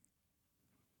problem.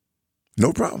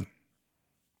 No problem.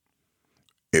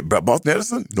 Boston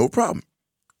Edison? No problem.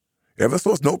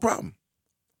 Eversource? No problem.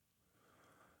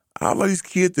 I allow these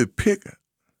kids to pick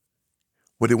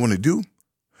what they want to do,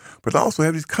 but I also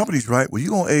have these companies, right, where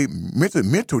you're going to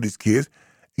mentor these kids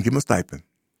and give them a stipend.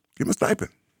 Give them a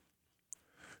stipend.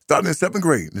 Starting in 7th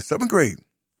grade. In the 7th grade,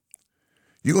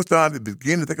 you're going to start to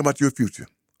begin to think about your future.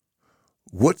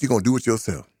 What you're going to do with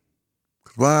yourself.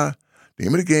 Because why? The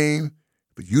aim of the game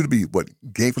for you to be what?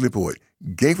 Gainfully employed.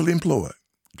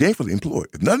 Gainfully employed.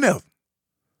 If nothing else,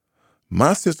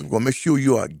 my system is going to make sure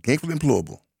you are gainfully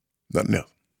employable. Nothing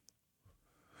else.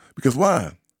 Because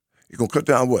why? It's going to cut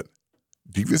down what?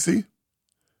 Deviancy,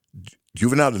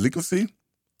 juvenile delinquency,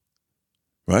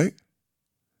 right?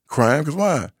 Crime, because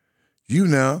why? You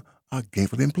now are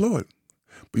gainfully employed.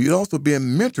 But you're also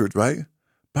being mentored, right,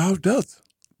 by adults.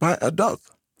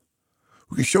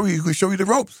 Who can show you the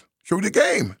ropes, show you the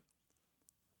game.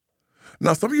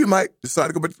 Now, some of you might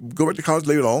decide to go back to college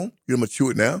later on. You're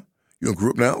matured now. You're in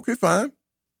group now. Okay, fine.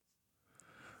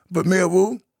 But Mayor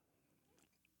Wu,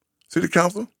 city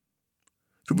council,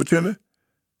 superintendent,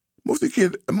 most of the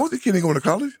kids ain't going to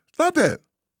college. Stop that.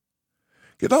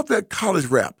 Get off that college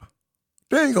rap.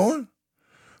 They ain't going.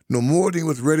 No more than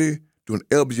was ready during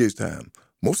LBJ's time.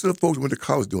 Most of the folks who went to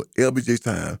college during LBJ's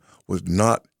time was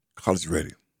not college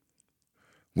ready.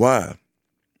 Why?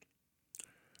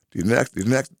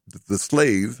 The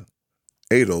slave,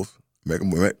 Ados,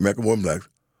 American born blacks,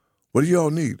 What do y'all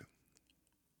need?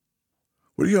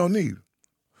 What do y'all need?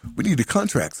 We need the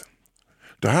contracts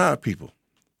to hire people.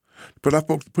 Put our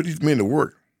folks, put these men to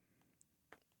work.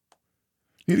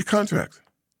 You need the contracts.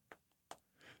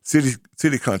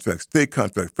 City contracts, state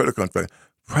contracts, federal contracts,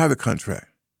 private contract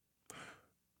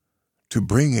to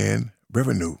bring in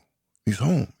revenue. These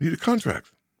homes. You need the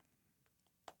contracts.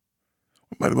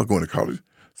 Might as well going to college.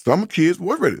 Some kids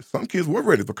were ready. Some kids were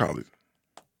ready for college.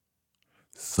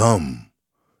 Some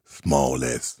small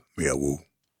s, Mayor Wu.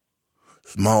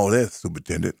 Small s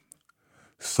superintendent.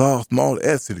 Small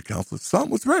s city council.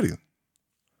 Some was ready.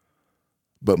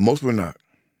 But most were not.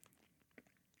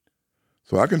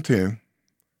 So I contend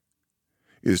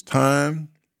it's time,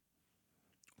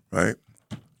 right,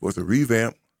 for us to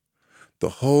revamp the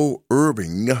whole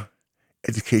urban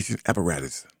education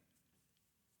apparatus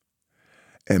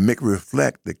and make it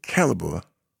reflect the caliber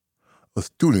of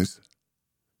students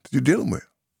that you're dealing with.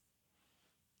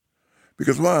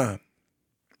 Because why?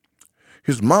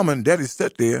 His mama and daddy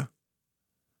sat there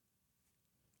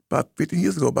about 15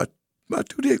 years ago, about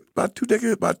two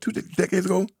decades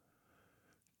ago.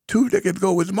 2 decades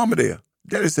ago was his mama there.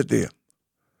 Daddy sat there.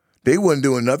 They wasn't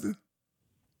doing nothing.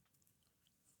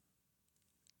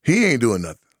 He ain't doing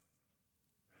nothing.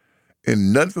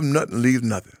 And nothing from nothing leaves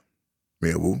nothing.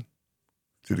 Mayor Wu,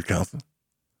 City Council,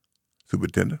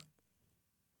 Superintendent.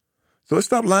 So let's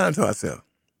stop lying to ourselves.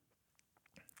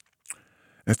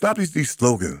 And stop these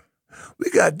slogans. We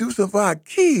got to do something for our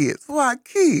kids, for our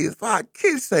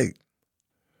kids' sake.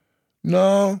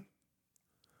 No,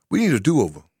 we need a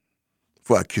do-over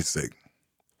for our kids' sake.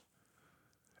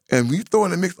 And we throw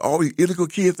in the mix all these illegal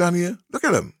kids down here. Look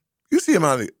at them. You see them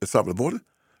out at south of the border.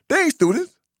 They ain't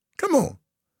students. Come on.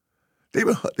 They've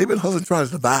been hustling, trying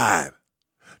to survive,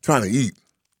 trying to eat,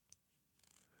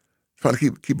 trying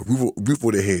to keep a roof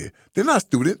over their head. They're not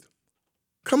students.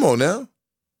 Come on now.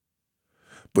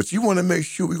 But you want to make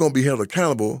sure we're going to be held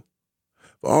accountable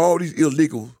for all these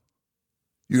illegals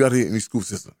you got here in these school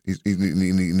systems, in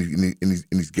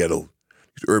these ghettos,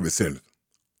 these urban centers.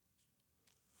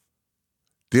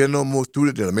 There are no more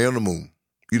students than a man on the moon.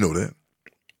 You know that.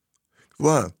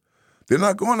 Why? They're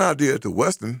not going out there to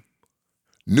Weston,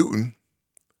 Newton,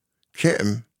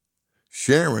 Canton,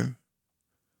 Sharon,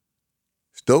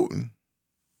 Stoughton,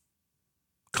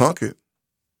 Concord.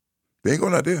 They ain't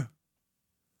going out there.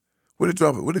 Where they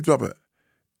drop it?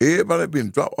 Everybody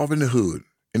being dropped off in the hood,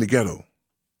 in the ghetto,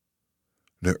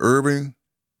 the urban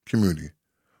community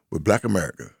with Black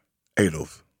America,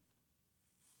 ADOS.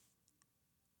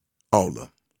 All of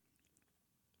them.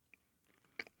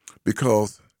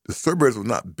 Because the suburbs were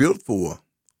not built for,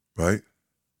 right,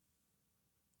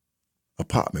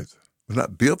 apartments. It was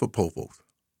not built for poor folks.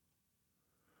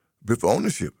 Built for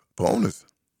ownership, for owners.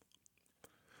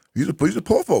 These are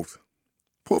poor folks.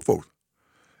 Poor folks.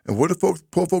 And what do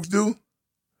poor folks do?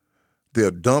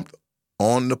 They're dumped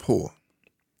on the poor.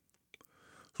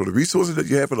 So the resources that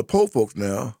you have for the poor folks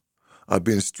now are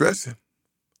being stretched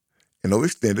and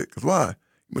overextended. Because why?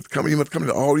 You must come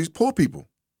to all these poor people.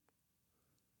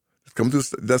 Coming to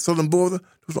that southern border,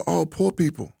 those are all poor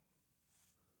people.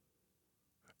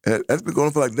 And that's been going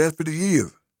on for like the last 50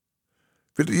 years.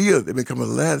 50 years, they've been coming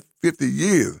the last 50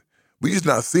 years. We just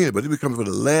not seeing it, but they've been coming for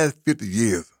the last 50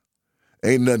 years.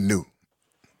 Ain't nothing new.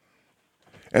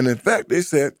 And in fact, they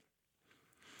said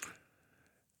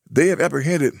they have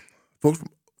apprehended folks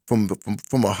from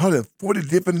 140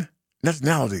 different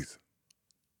nationalities.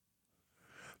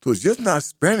 So it's just not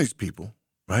Spanish people,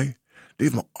 right? They're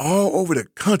from all over the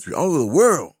country, all over the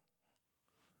world.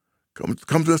 Come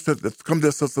to us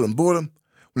southern border.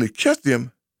 When they catch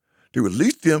them, they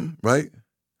release them, right,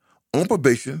 on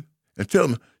probation and tell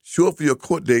them, show up for your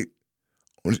court date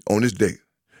on this date.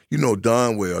 You know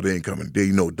darn well they ain't coming.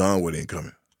 You know darn well they ain't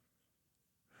coming.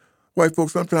 White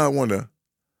folks, sometimes I wonder,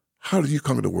 how did you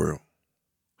conquer the world?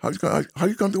 How do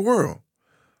you conquer the world?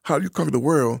 How do you conquer the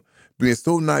world being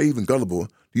so naive and gullible,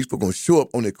 these folks going to show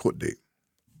up on their court date?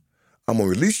 I'm going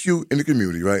to release you in the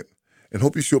community, right, and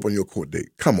hope you show up on your court date.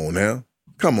 Come on now.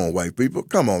 Come on, white people.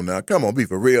 Come on now. Come on, be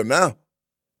for real now.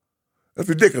 That's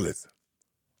ridiculous.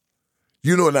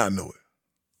 You know it, I know it.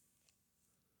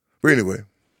 But anyway,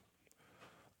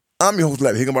 I'm your host,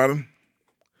 Larry Higginbottom.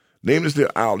 Name is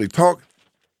the Hourly Talk.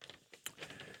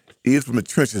 Is from the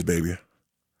trenches, baby.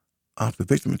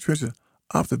 Observation from the trenches.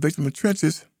 Observation from the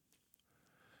trenches.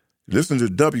 Listen to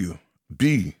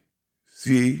WBCA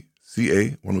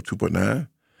 102.9.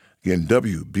 Again,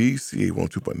 WBCA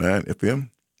 102.9 FM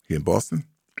here in Boston.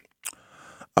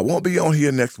 I won't be on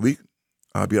here next week.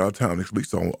 I'll be out of town next week,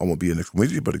 so I won't be here next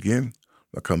Wednesday. But again,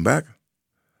 when I come back,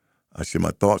 I share my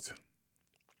thoughts on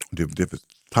different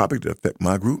topics that affect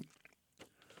my group.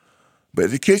 But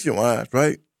education-wise,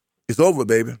 right, it's over,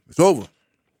 baby. It's over.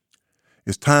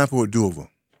 It's time for a do-over.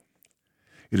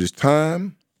 It is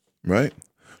time, right,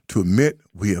 to admit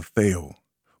we have failed.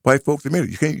 White folks admit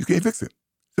it. You can't fix it.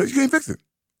 You can't fix it.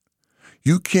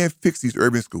 You can't fix these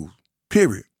urban schools,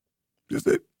 period. Just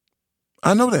it.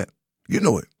 I know that. You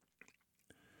know it.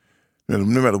 No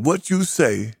matter what you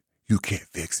say, you can't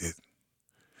fix it.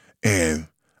 And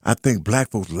I think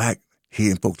black folks like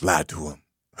hearing folks lie to them.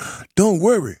 Don't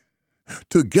worry.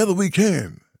 Together we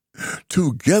can.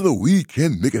 Together we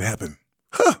can make it happen.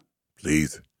 Huh.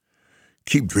 Please.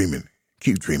 Keep dreaming.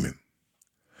 Keep dreaming.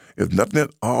 If nothing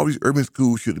else, all these urban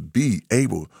schools should be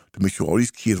able to make sure all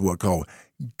these kids what I call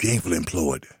gainfully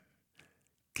employed.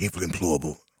 Gainfully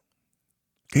employable.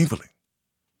 Gainfully.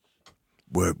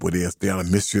 Where they stay out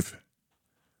of mischief,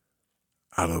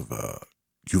 out of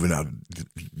juvenile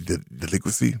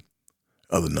delinquency,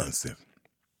 other nonsense.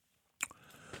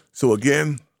 So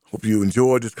again, hope you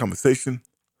enjoyed this conversation.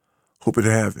 Hope it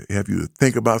have you to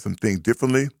think about some things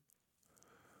differently.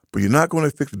 But you're not going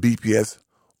to fix the BPS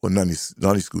or naughty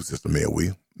school system, Mayor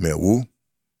Wu.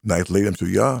 Nice lady, I'm sure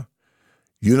you are.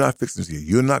 You're not fixing this here.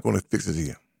 You're not going to fix it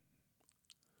here.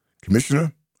 Commissioner,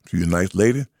 I'm sure you're a nice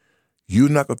lady. You're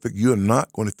not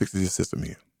going to fix this system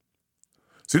here.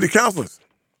 City councilors,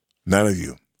 none of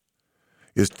you.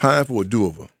 It's time for a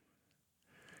do-over.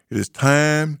 It is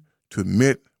time to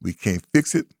admit we can't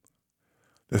fix it.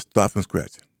 Let's start from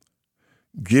scratch.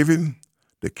 Given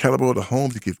the caliber of the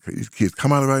homes these kids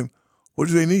come out of, right, what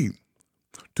do they need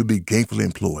to be gainfully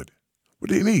employed? What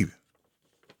do they need?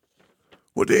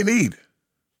 What do they need?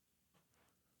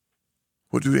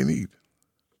 What do they need?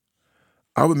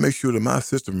 I would make sure that my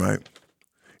system, right,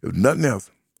 if nothing else,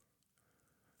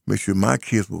 make sure my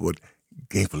kids were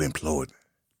gainfully employed.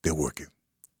 They're working.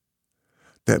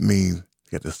 That means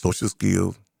they got the social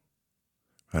skills,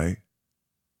 right?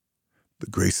 The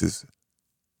graces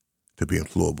to be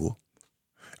employable.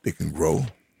 They can grow.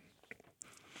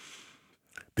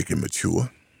 They can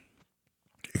mature.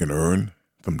 They can earn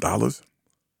some dollars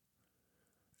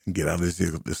and get out of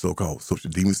this so-called social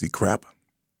decency crap.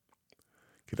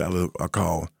 Get out of what I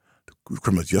call the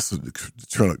criminal justice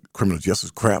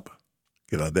crap.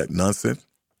 Get out of that nonsense.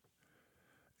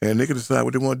 And they can decide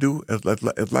what they want to do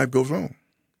as life goes on.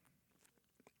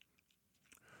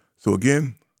 So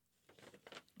again,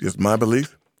 just my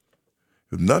belief.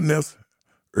 If nothing else,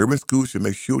 urban schools should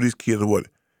make sure these kids are what?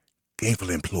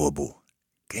 Gainfully employable.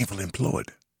 Gainfully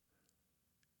employed.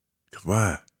 Because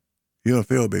why? You don't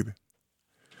fail, baby.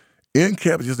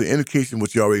 NCAP is just an indication of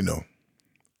what you already know.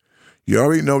 You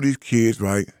already know these kids,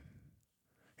 right,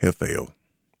 have failed.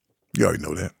 You already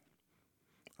know that.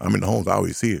 I'm in the homes. I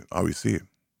always see it.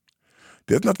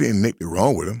 There's nothing innately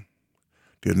wrong with them.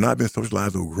 They've not been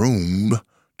socialized or groomed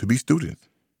to be students.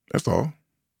 That's all.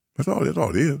 That's all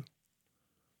it is.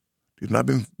 They've not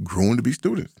been groomed to be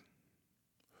students.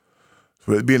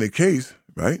 So that being the case,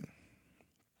 right,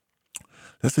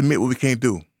 let's admit what we can't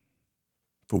do.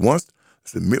 For once,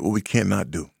 let's admit what we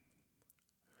cannot do.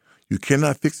 You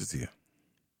cannot fix this here.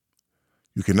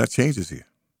 You cannot change this here.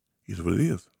 Here's what it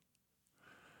is.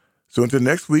 So until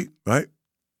next week, right?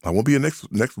 I won't be here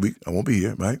next week. I won't be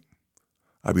here, right?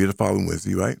 I'll be here the following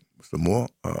Wednesday, right? Some more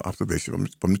observation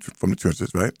from the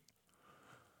trenches, right?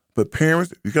 But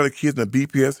parents, if you got a kid in a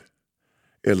BPS,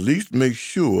 at least make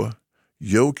sure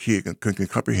your kid can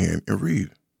comprehend and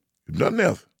read. If nothing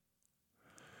else,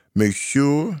 make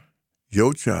sure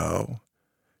your child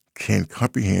can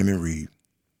comprehend and read.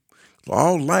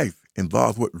 All life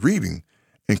involves what? Reading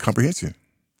and comprehension.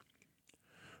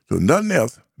 So nothing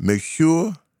else, make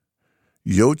sure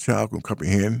your child can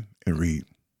comprehend and read.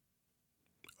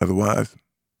 Otherwise,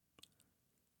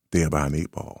 they are behind the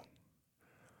 8 ball.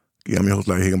 Okay, I'm your host,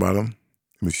 Larry Higginbottom.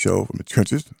 From the show from the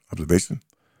trenches, observation.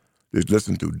 Just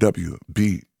listen to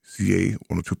WBCA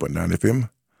 102.9 FM.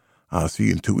 I'll see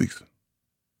you in 2 weeks.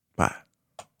 Bye.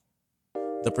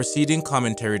 The preceding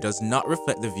commentary does not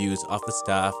reflect the views of the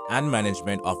staff and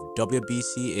management of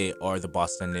WBCA or the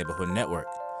Boston Neighborhood Network.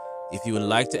 If you would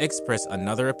like to express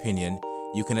another opinion,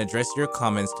 you can address your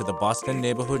comments to the Boston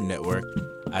Neighborhood Network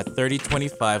at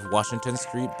 3025 Washington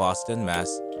Street, Boston,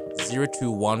 Mass.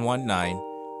 02119.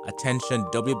 Attention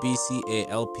WBCA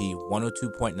LP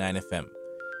 102.9 FM.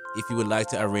 If you would like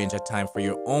to arrange a time for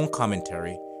your own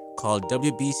commentary, call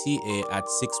WBCA at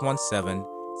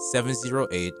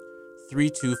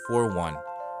 617-708-3241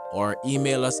 or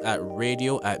email us at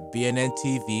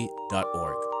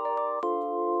radio@bnntv.org.